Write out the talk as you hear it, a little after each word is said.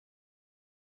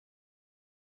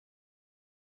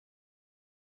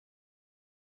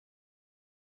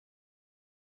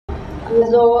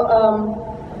Also,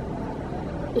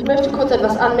 ich möchte kurz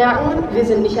etwas anmerken. Wir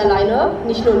sind nicht alleine.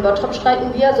 Nicht nur in Bottrop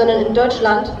streiken wir, sondern in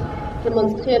Deutschland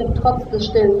demonstrieren trotz des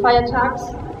stillen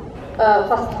Feiertags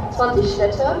fast 20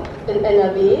 Städte in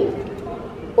NRW.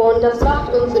 Und das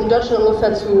macht uns in Deutschland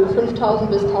ungefähr zu 5.000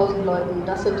 bis 1.000 Leuten.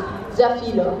 Das sind sehr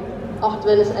viele, auch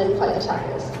wenn es ein Feiertag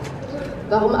ist.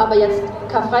 Warum aber jetzt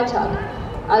Karfreitag?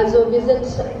 Also wir sind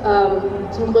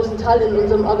zum größten Teil in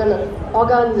unserem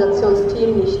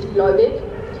Organisationsteam nicht gläubig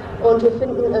und wir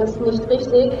finden es nicht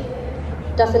richtig,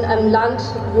 dass in einem Land,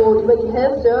 wo über die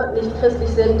Hälfte nicht christlich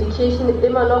sind, die Kirchen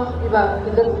immer noch über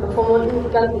Gesetze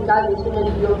bevormunden, ganz egal welche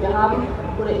Religion wir haben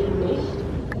oder eben nicht.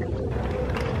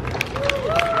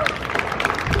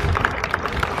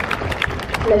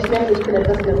 Vielleicht merkt ihr, ich bin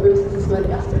etwas nervös, das ist meine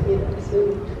erste Rede,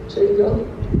 deswegen Entschuldigung.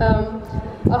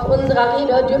 Auf unserer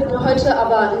Rede dürfen wir heute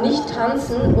aber nicht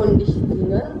tanzen und nicht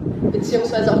singen,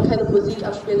 beziehungsweise auch keine Musik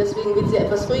abspielen, deswegen wird sie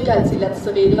etwas ruhiger als die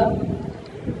letzte Rede.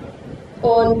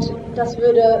 Und das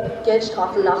würde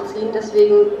Geldstrafen nachziehen,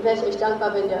 deswegen wäre ich euch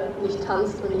dankbar, wenn ihr nicht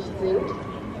tanzt und nicht singt.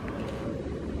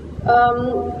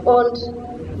 Und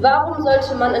warum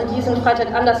sollte man an diesem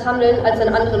Freitag anders handeln als an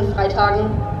anderen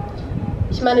Freitagen?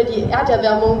 Ich meine, die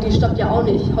Erderwärmung, die stoppt ja auch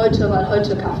nicht heute, weil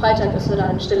heute Karfreitag ist oder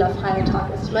ein stiller freier Tag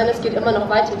ist. Ich meine, es geht immer noch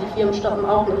weiter, die Firmen stoppen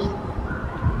auch nicht.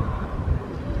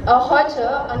 Auch heute,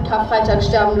 an Karfreitag,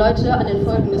 sterben Leute an den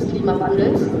Folgen des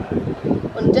Klimawandels.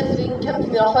 Und deswegen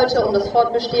kämpfen wir auch heute um das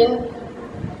Fortbestehen.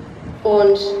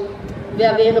 Und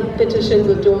wer wäre bitte schön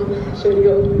so dumm,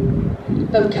 Entschuldigung,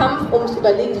 beim Kampf ums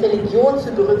Überlegen, Religion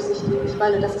zu berücksichtigen? Ich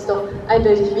meine, das ist doch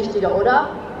eindeutig wichtiger, oder?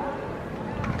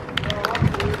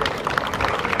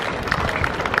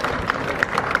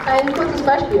 Ein kurzes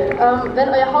Beispiel. Wenn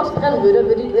euer Haus brennen würde,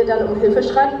 würdet ihr dann um Hilfe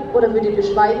schreien oder würdet ihr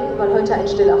schweigen, weil heute ein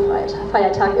stiller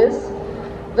Feiertag ist?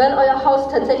 Wenn euer Haus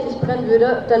tatsächlich brennen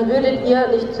würde, dann würdet ihr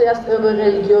nicht zuerst eure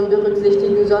Religion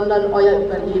berücksichtigen, sondern euer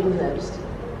Überleben selbst.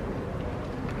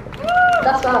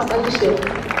 Das war's, Dankeschön.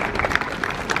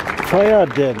 Feuer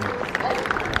denn?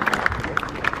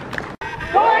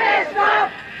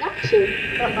 Dankeschön.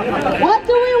 What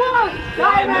do we want?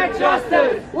 Climate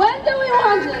justice! When do we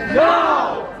want it?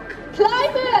 Now!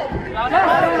 Climate!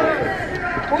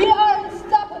 We are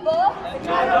unstoppable!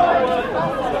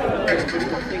 Es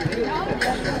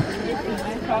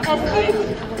gibt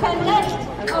kein Recht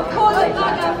auf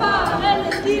Kohlebaggerfahren,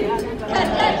 es gibt kein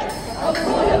Recht auf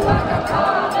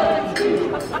Kohlebaggerfahren, es gibt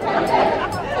kein Recht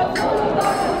auf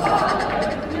Kohlebaggerfahren.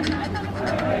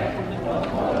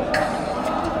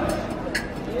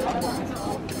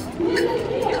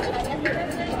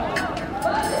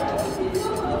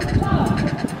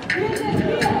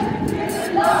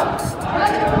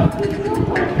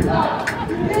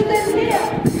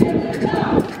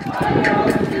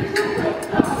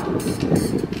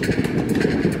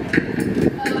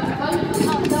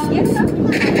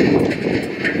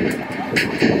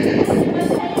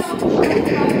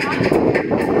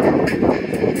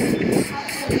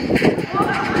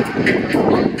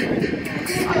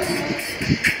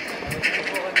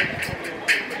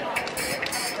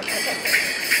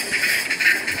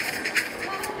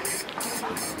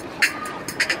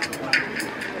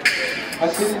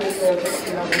 Was steht denn jetzt in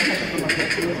der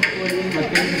Grundsatzlich? Was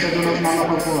denken Sie da noch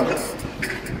mal vor?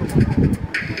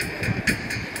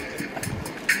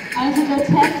 Also der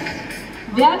Text: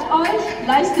 Wehrt euch,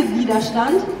 leistet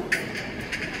Widerstand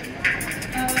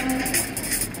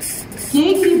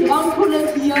gegen die Braunkohle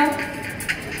hier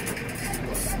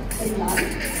im Land.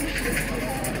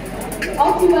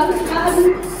 Auf die Barrikaden,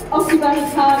 auf die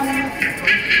Barrikaden.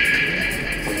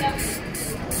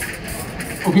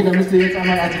 Okay, dann müsst ihr jetzt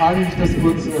einmal ertragen, wie ich das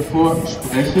kurz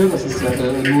vorspreche. Das ist ja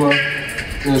nur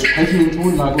Sprechen in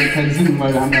Tonlage und kein Singen,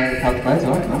 weil wir haben ja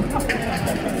Karfreitag. Ne?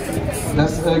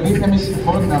 Das geht nämlich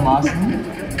folgendermaßen.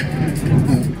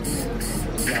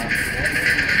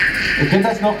 Kennt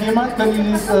das noch jemand? Können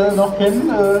die das noch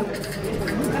kennen?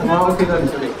 Okay, dann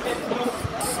nicht.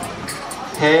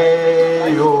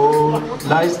 Hey, yo,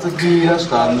 leistet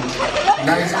Widerstand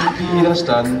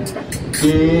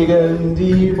gegen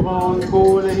die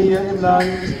Braunkohle hier im Land.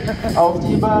 Auf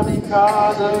die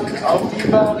Barrikaden,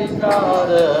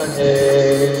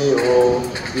 hey, yo,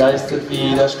 leistet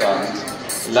Widerstand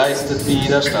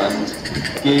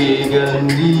gegen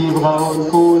die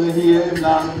Braunkohle hier im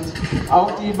Land.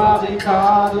 Auf die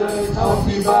Barrikaden,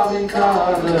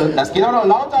 das geht auch noch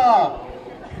lauter!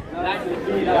 Leistet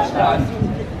Widerstand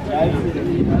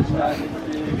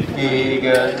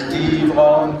gegen die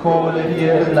Braunkohle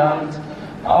hier im Land.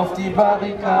 Auf die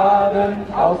Barrikaden,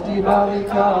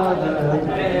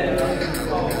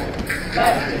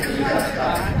 Leistet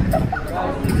Widerstand.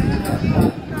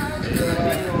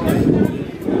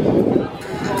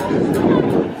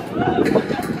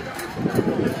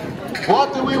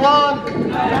 What do we want?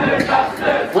 Climate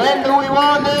justice. When do we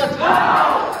want it?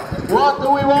 Now. What do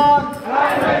we want?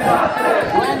 Climate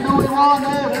justice. When do we want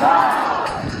it? Now.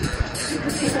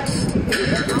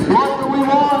 What do we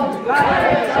want?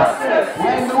 Climate justice.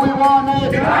 When do we want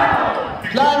it? Now.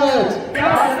 Climate!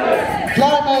 Justice.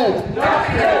 Climate!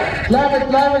 Justice. Climate,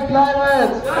 climate,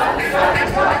 climate!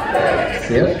 Justice.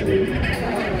 Sehr schön.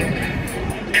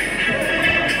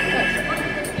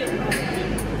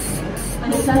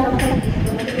 Eine kleine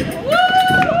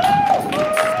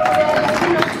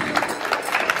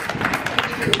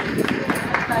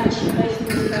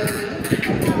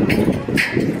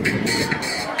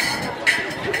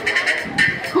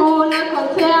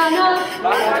Kohlekonzerne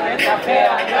Baggern in der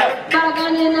Ferne.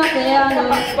 baggern in der Ferne,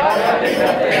 Baggern in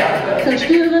der Ferne.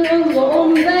 zerstören unsere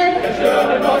Umwelt,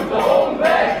 Zerstören unsere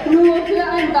Umwelt. nur für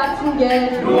ein Batzen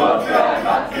Geld. Nur für ein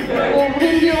Batzen Geld.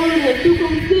 Wohin wir unsere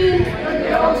Zukunft sehen, Wenn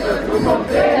wir unsere Zukunft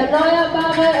sehen.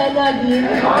 erneuerbare Energien.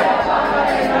 Erneuerbare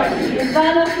Energie. Es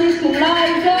war noch ein bisschen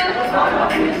leiser, Das war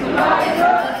noch nicht so leise.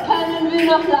 das können wir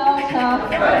noch lauter.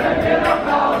 Können wir noch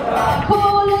lauter.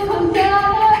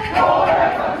 Kohlekonzerne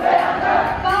Kohlekonzerne.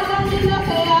 baggern in der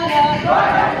Ferne,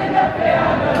 Baggern in der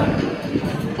Ferne.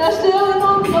 zerstören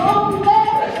unsere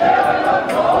Umwelt, Zerstören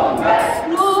unsere Umwelt.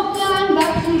 nur für ein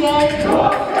Batzen Geld. Nur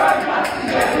für ein Batzen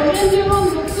Geld. Wohin wir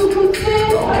unsere Zukunft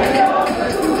sehen, Wenn wir unsere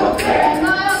Zukunft sehen.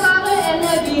 erneuerbare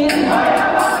Energien.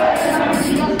 Erneuerbare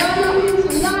Energie. Das war noch viel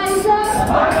zu leiser,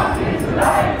 War noch viel zu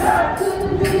leise.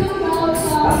 können wir noch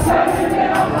lauter. Können wir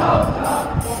noch lauter.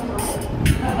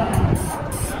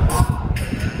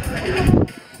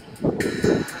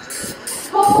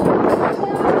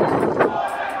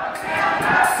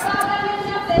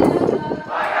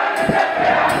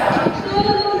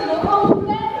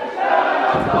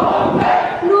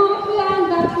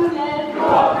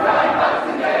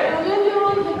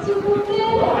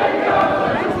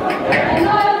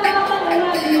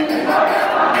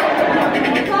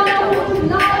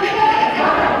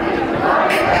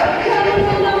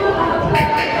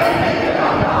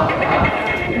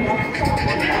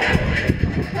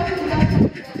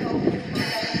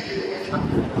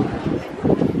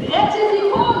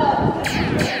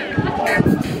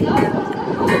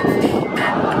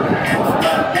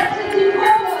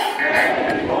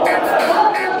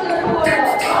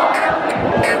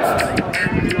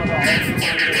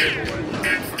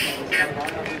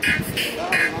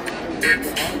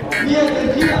 Wir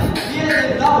sind hier, wir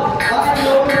sind laut, weil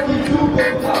wir uns die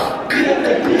Zukunft klauen.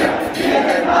 Wir sind hier, wir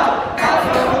sind laut,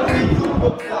 weil wir uns die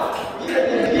Zukunft klauen. Wir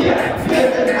sind hier, wir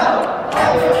sind laut,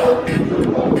 weil wir uns die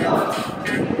Zukunft klauen.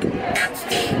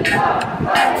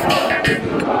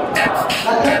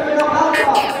 Das können wir noch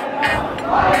lauter.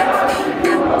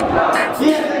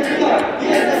 Wir sind hier,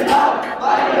 wir sind laut,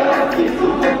 weil wir uns die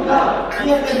Zukunft klauen.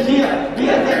 Wir sind hier,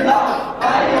 wir sind laut,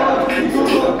 weil wir uns die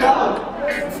Zukunft klauen.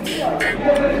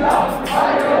 Wir sind laut,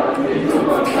 weil wir uns die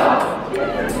Zukunft klauen. Wir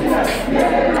sind hier, wir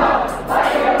sind laut, weil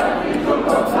wir uns die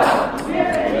Zukunft klauen. Wir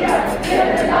sind hier, wir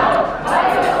sind laut, weil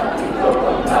wir uns die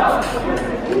Zukunft klauen. Wir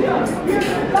sind hier, wir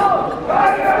sind laut,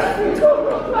 weil wir uns die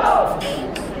Zukunft klauen.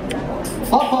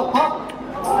 Hopp, hopp, hopp.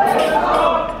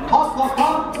 Hopp, hopp,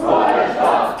 hopp.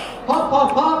 Hopp,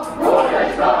 hopp, hopp.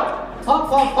 Hopp,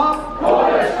 hopp, hopp.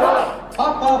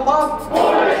 Hopp, hopp, hopp.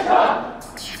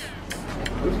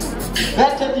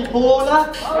 Rettet die Pole!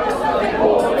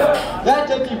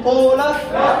 Rettet die Pole!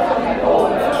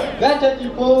 Rettet die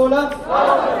Pole!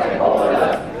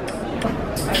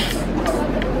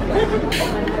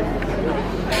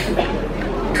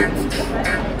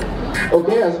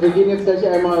 Okay, also wir gehen jetzt gleich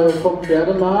einmal vom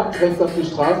Pferdemarkt rechts auf die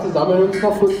Straße, sammeln uns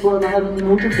noch kurz vor einer halben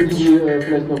Minute, für die, die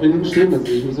vielleicht noch hinten stehen, das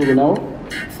sehe ich nicht so genau.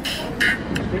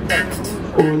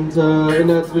 Und in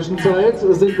der Zwischenzeit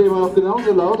sind wir immer noch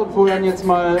genauso laut und fordern jetzt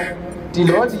mal die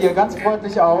Leute hier ganz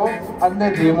freundlich auf, an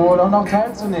der Demo noch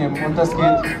teilzunehmen. Und das geht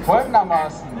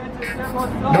folgendermaßen.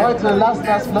 Leute, lasst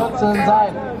das Glotzen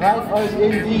sein, reiht euch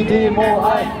in die Demo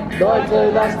ein.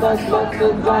 Leute, lasst das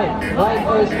Glotzen sein, reiht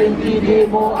euch in die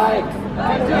Demo ein.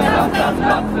 Leute, lasst das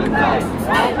Glotzen sein,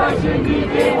 reiht euch in die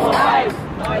Demo ein.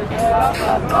 Leute, lasst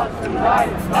das Glotzen sein,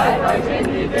 reiht euch in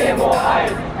die Demo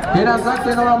ein. Jeder sagt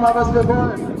dir noch mal, was wir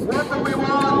wollen. What do we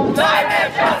want?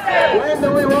 Climate justice! When do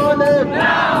we want it?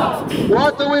 Now!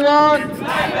 What do we want?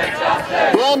 Climate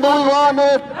justice! When do we want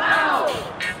it? Now!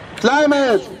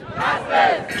 Climate!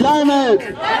 Justice! Climate!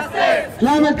 Justice!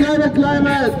 Climate, climate,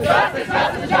 climate! Justice,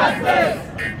 justice, justice!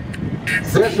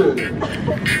 Sehr schön.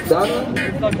 Dann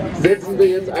setzen wir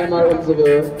jetzt einmal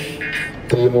unsere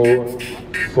Demo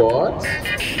fort,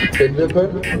 wenn wir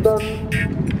können, und dann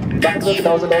machen wir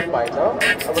genauso laut weiter.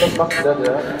 Aber das macht wieder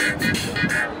der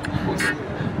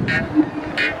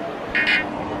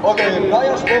Okay,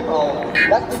 neuer Spruch auch.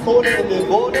 Lass die Kohle in den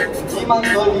Boden, niemand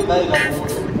soll die Wälder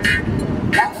roden.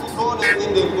 Lass die Kohle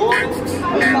in den Boden,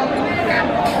 niemand soll die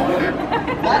Wälder roden.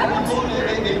 Lass die Kohle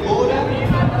in den Boden.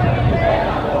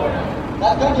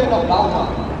 Das könnt ihr noch lauter.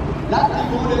 Lass die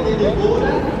Kohle in den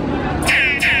Boden.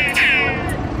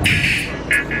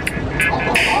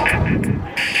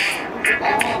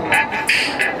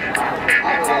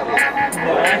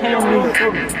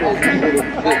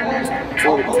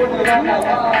 Auch ohne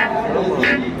Wanderfahren,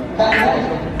 kein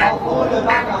Recht, auch ohne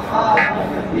Wanderfahren,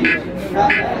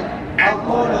 kein Recht, auch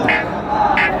ohne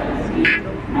Wanderfahren.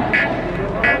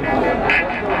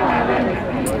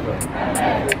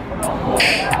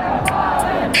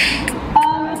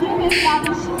 Hier mir lade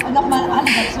ich nochmal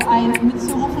alle dazu ein,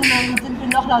 mitzurufen, dann sind wir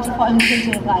noch lauter vor allem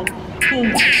hinten rein. Vielen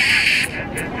Dank.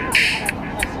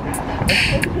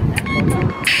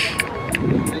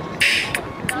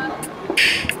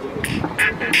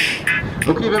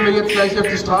 Okay, wenn wir jetzt gleich auf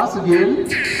die Straße gehen,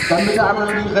 dann bitte einmal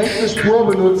nur die rechte Spur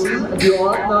benutzen. Die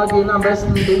Ordner gehen am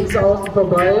besten links außen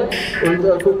vorbei und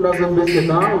gucken da so ein bisschen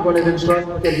nach und wollen ja den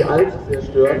Straßenverkehr die Alte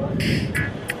zerstören.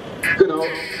 Genau,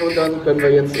 und dann können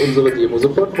wir jetzt unsere Demo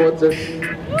sofort fortsetzen.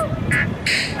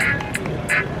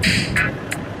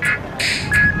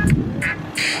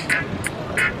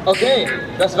 Okay,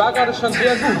 das war gerade schon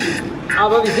sehr gut.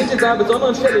 Aber wir sind jetzt an einer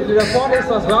besonderen Stelle. Da vorne ist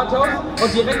das Rathaus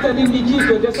und direkt daneben die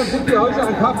Kirche. Und deshalb sind wir heute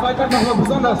an Karfreitag nochmal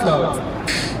besonders laut.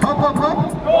 Hopp, hopp,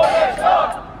 hopp!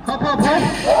 Hopp, hopp, hopp!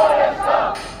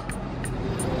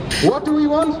 What do we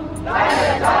want?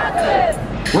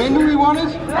 When do we want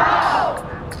it? Now!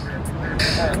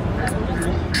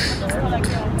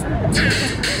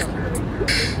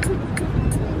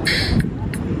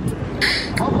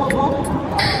 Hopp, hopp, hopp!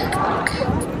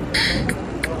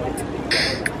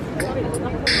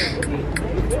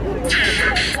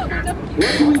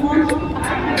 What do we want?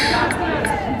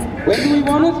 When do we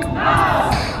want it?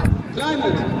 Now!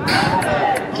 Climate!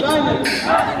 Climate!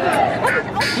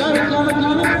 Climate, climate,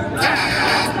 climate!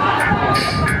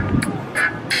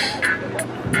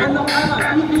 Und noch einmal,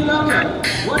 viel lauter.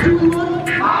 What do we want?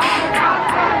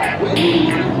 When do we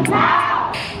want it?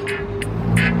 Now!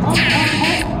 Hopp, hopp,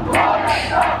 hopp!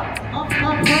 Hopp,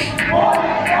 hopp, hopp!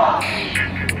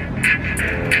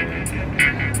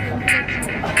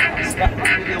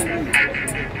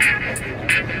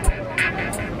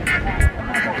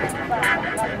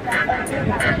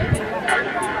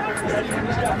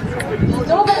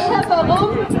 So weshalb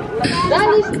warum? Wer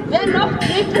nicht, wer noch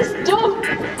lebt, ist dumm.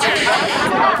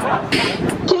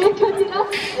 Okay, können wir das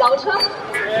lauter?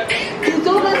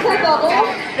 Wieso weshalb warum?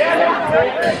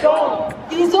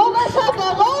 Wieso weshalb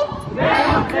warum?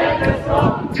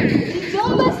 Wieso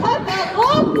weshalb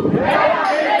warum?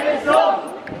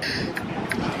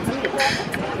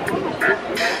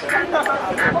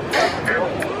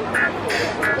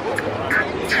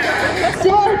 Say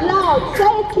it loud,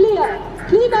 say it clear.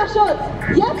 Klimaschutz,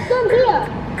 jetzt und hier.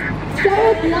 Say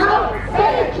it loud,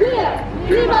 say it clear.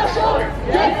 Klimaschutz,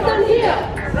 jetzt und hier.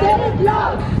 Say it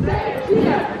loud, say it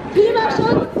clear.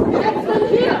 Klimaschutz, jetzt und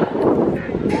hier.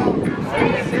 Say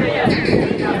it clear,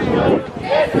 Klimaschutz,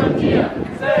 jetzt und hier.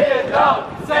 Say it loud,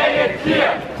 say it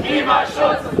clear.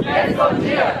 Klimaschutz, jetzt und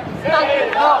hier. Say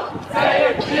it loud, say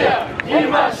it clear.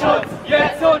 Klimaschutz,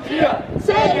 jetzt und hier.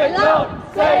 Say it loud,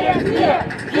 say it clear.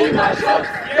 Klimaschutz,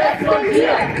 jetzt und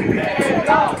hier. Say it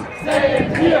loud, say it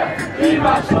clear.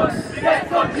 Klimaschutz,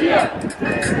 jetzt und hier.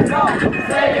 Say it loud,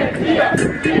 say it clear.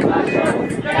 Klimaschutz,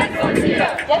 jetzt und hier.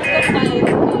 Jetzt noch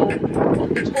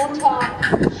ein betonter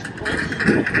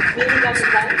weniger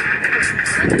gesagt.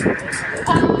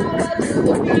 Power to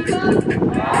the people.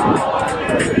 Power to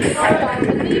the people.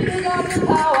 The people got the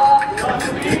power.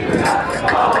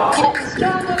 Getting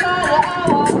stronger by the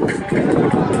hour.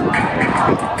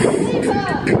 People.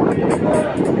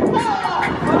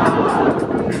 Power.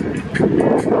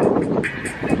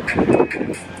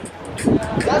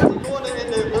 Lass die Kohle in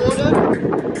den Boden.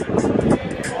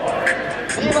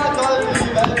 Niemand soll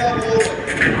die Wälder roden.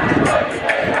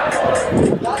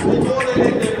 Lass die Kohle in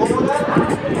den Boden.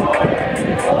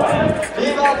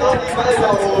 Niemand soll die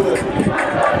Wälder roden.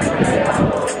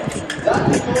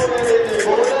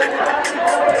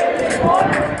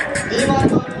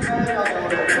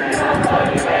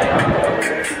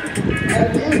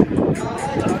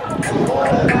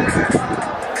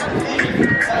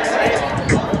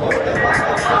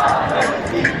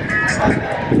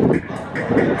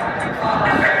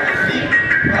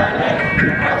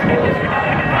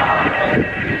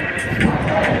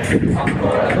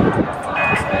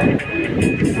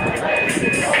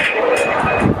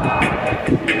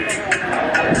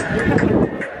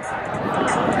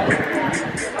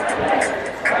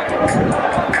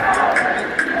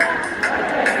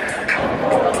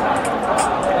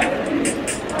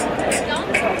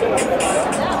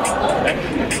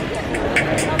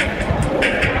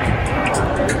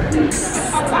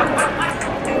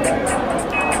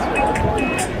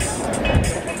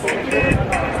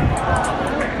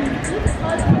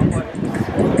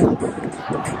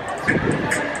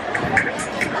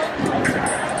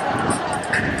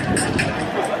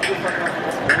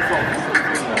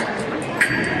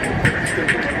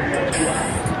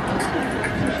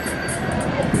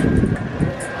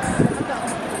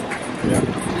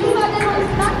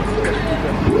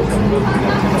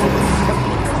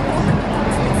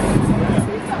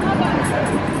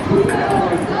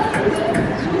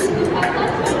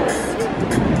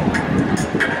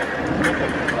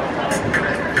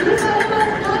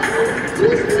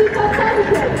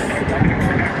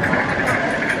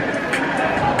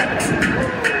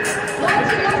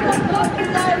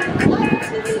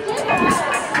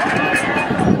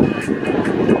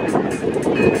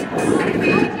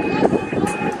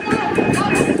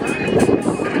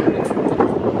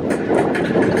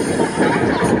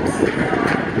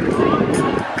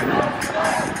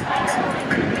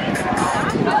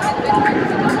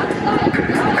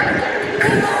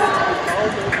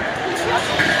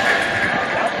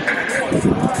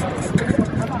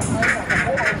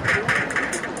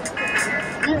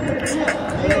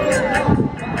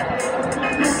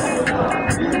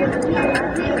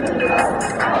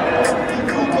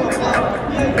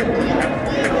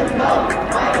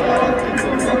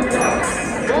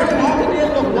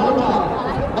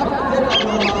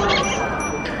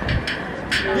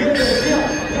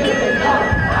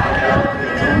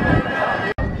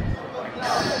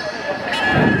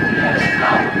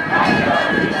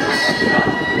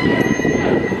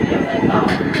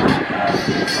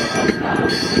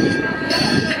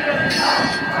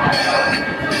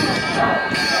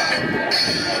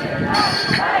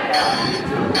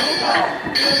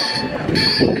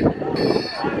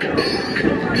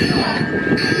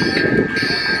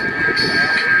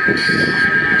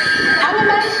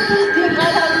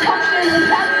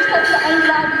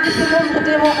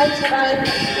 einzureihen.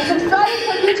 Wir sind frei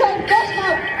von Güter in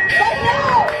Bottrop.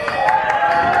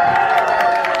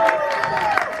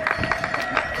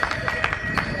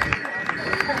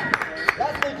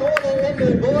 Lass die Kohle in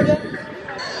den Boden.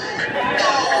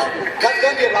 Das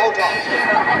könnt ihr lauter.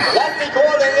 Lass die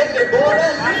Kohle in den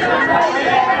Boden.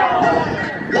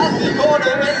 Lass die Kohle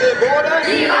in den Boden.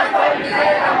 Niemand soll die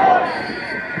Gelder holen.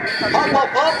 Hopp,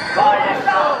 hopp, hopp.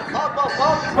 Kohlestau. Hopp, hopp,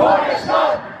 hopp. Kohlestau.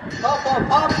 Hopp, hopp,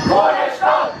 hopp.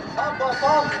 Kohlestau. Hopp, hopp,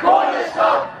 hopp.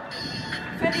 Kohlestau.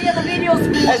 Für ihre Videos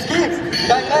gut. Es gibt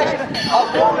kein Recht auf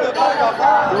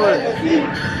Kohlebaggerfahren. Es gibt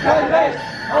kein Recht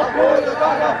auf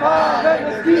Kohlebaggerfahren.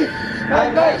 Es gibt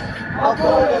kein Recht auf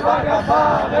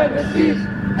Kohlebaggerfahren. Es gibt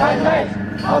kein Recht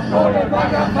auf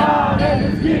Kohlebaggerfahren.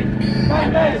 Es gibt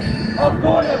kein Recht auf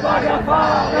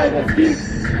Kohlebaggerfahren. Es gibt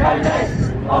kein Recht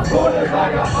auf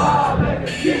Kohlebaggerfahren.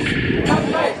 Es gibt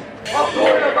kein Recht auf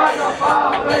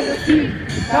Kohlebaggerfahren. Es gibt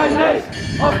kein Recht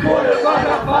auf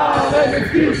Kohlebaggerfahren.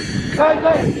 Es gibt kein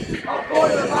Recht auf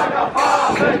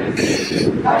Kohlebaggerfahren. Es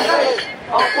gibt kein Recht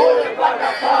auf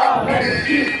Kohlebaggerfahren. Es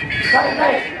gibt kein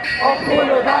Recht auf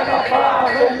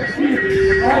Kohlebaggerfahren. Es gibt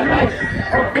kein Recht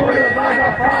auf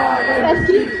Kohlebaggerfahren. Es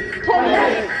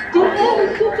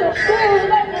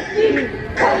gibt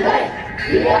kein Recht,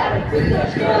 die Erde zu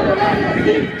zerstören. Es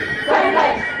gibt kein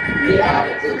Recht, die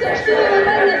Erde zu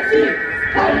zerstören. Es gibt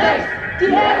kein Recht, die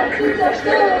Erde zu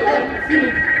zerstören. Es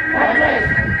gibt kein Recht,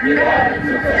 die Erde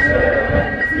zu zerstören.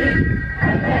 Es gibt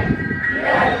kein Recht, die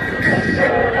Erde zu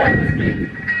zerstören. Es gibt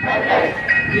kein Recht,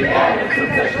 die Erde zu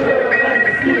zerstören.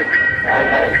 Es gibt kein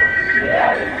Recht, die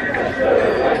Erde zu zerstören.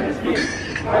 Es gibt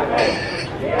kein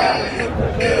Recht, die Erde zu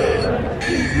zerstören. Es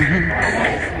gibt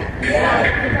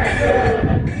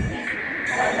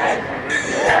kein Recht, die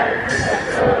Erde zu zerstören. Es gibt kein Recht, die Erde zu zerstören. Kein Recht, die Erde zu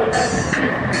zerstören. Es gibt kein Recht, die Erde zu zerstören. Kein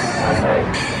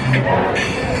Recht,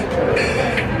 die Erde zu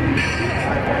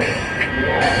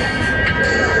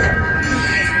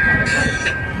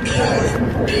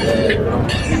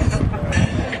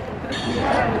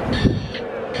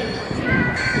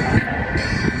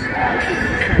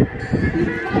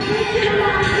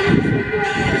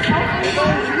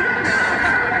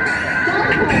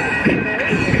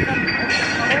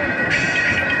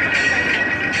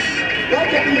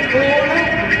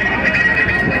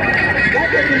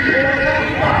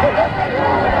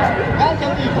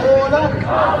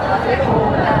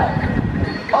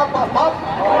Hopp, hopp, hopp.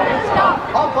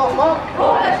 Hopp, hopp, hopp.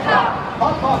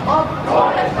 Hopp, hopp, hopp.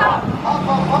 Hopp,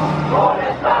 hopp, hopp.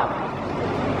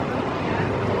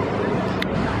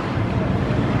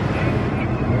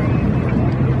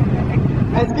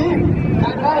 Es gibt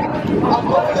kein Recht auf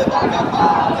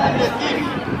Kohlebaggerfahren. Es gibt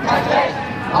kein Recht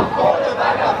auf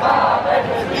Kohlebaggerfahren.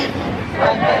 Es gibt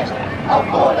kein Recht auf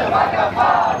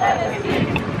Kohlebaggerfahren. Es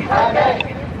gibt kein Recht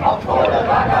auf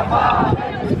Kohlebaggerfahren.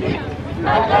 Es gibt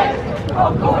kein Recht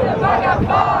auf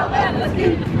Kohlebaggerfahren. Es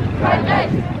gibt kein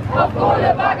Recht auf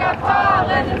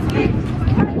Kohlebaggerfahren. Es gibt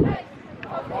kein Recht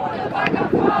auf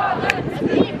Kohlebaggerfahren. Es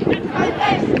gibt kein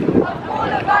Recht auf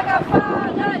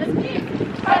Kohlebaggerfahren. Es gibt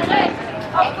kein Recht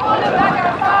auf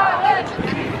Kohlebaggerfahren.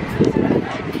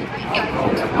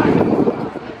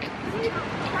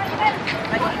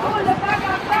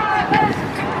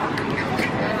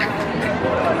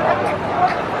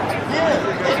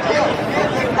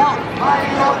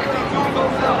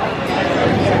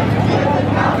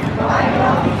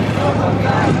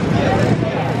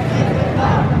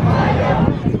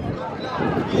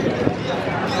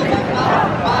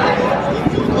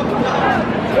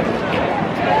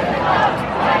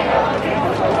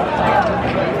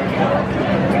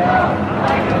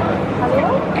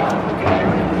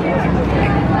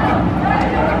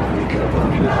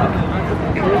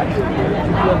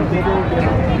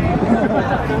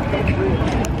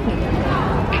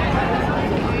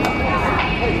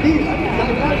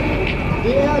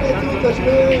 Die Erde zu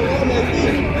zerstören, es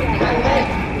gibt kein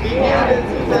Recht, die Erde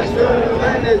zu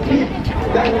zerstören, es gibt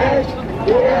kein Recht,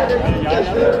 die Erde zu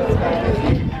zerstören, es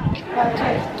gibt kein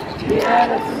Recht, die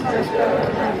Erde zu zerstören,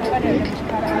 es gibt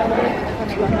kein Recht.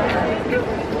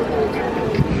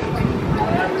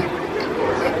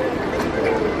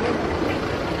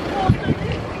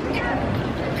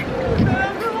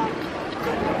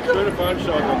 Schöne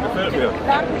Veranstaltung, gefällt mir.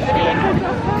 Dankeschön.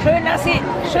 Schön, dass Sie.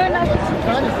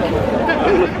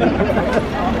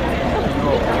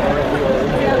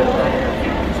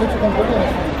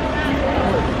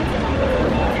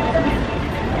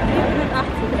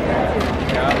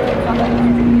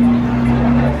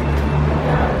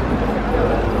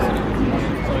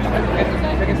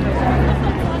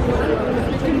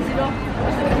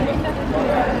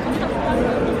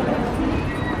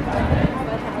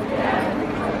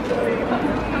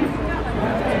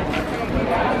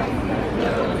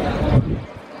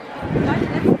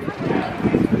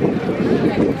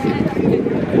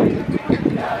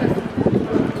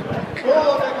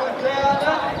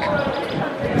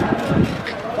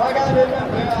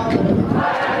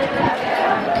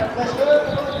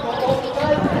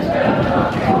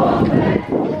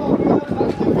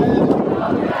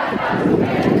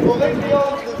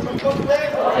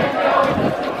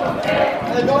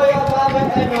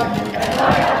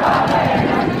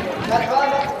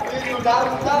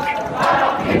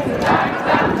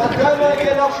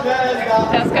 noch schneller.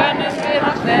 Das können wir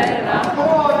noch schneller.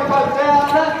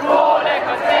 Kohlekonzerne,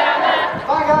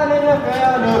 baggern in der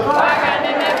Ferne,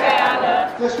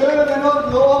 zerstören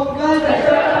unsere Umwelt,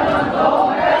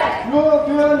 nur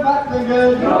für ein Batzen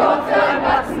Geld.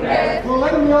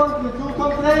 Worin wir unsere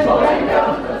Zukunft sehen,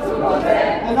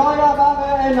 erneuerbare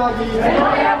Energien.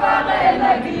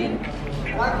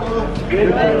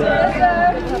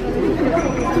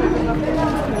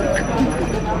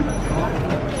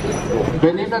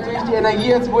 Wir nehmen natürlich die Energie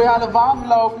jetzt, wo ihr alle warm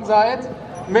gelaufen seid,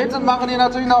 mit und machen hier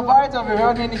natürlich noch weiter. Wir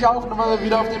hören hier nicht auf, nur weil wir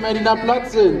wieder auf dem Berliner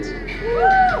Platz sind.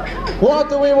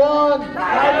 What do we want?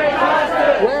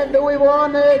 When do we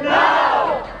want it?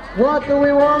 Now! What do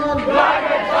we want?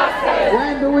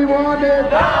 When do we want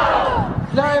it? Now!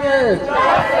 Climate!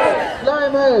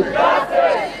 Climate!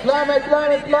 Climate,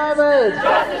 climate, climate!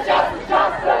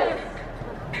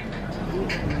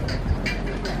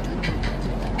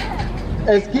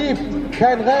 Es gibt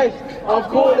kein Recht auf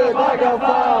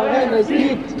Kohlebaggerfahren. Es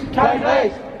gibt kein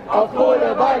Recht auf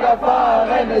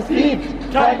Kohlebaggerfahren. Es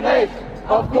gibt kein Recht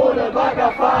auf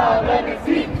Kohlebaggerfahren. Es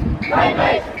gibt kein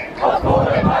Recht auf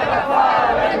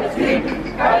Kohlebaggerfahren. Es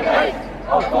gibt kein Recht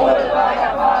auf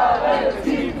Kohlebaggerfahren. Es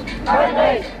gibt kein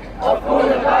Recht auf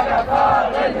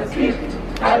Kohlebaggerfahren. Es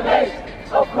gibt kein Recht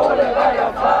auf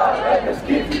Kohlebaggerfahren. Es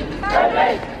gibt kein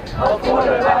Recht auf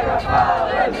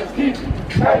Kohlebaggerfahren. Es gibt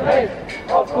kein Recht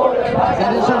auf Kohlebaggerfahren.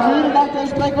 Seid ihr schon müde nach der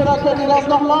Strecke oder könnt ihr das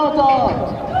noch lauter?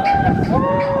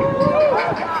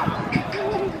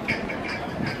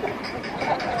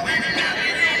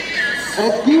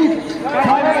 Es gibt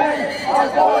kein Recht auf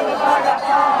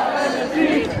Kohlebaggerfahren. Es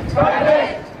gibt kein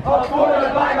Recht auf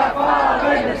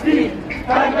Kohlebaggerfahren. Es gibt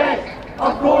kein Recht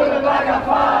auf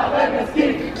Kohlebaggerfahren. Es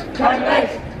gibt kein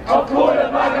Recht auf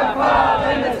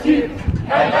Kohlebaggerfahren. Es gibt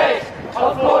kein Recht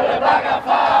auf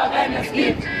Kohlebaggerfahren. Es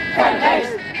gibt kein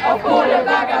Recht auf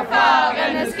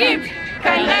Kohlebaggerfahren. Es gibt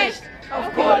kein Recht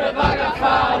auf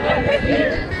Kohlebaggerfahren. Es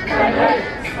gibt kein Recht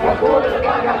auf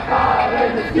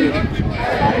Kohlebaggerfahren. Es gibt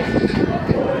kein Recht.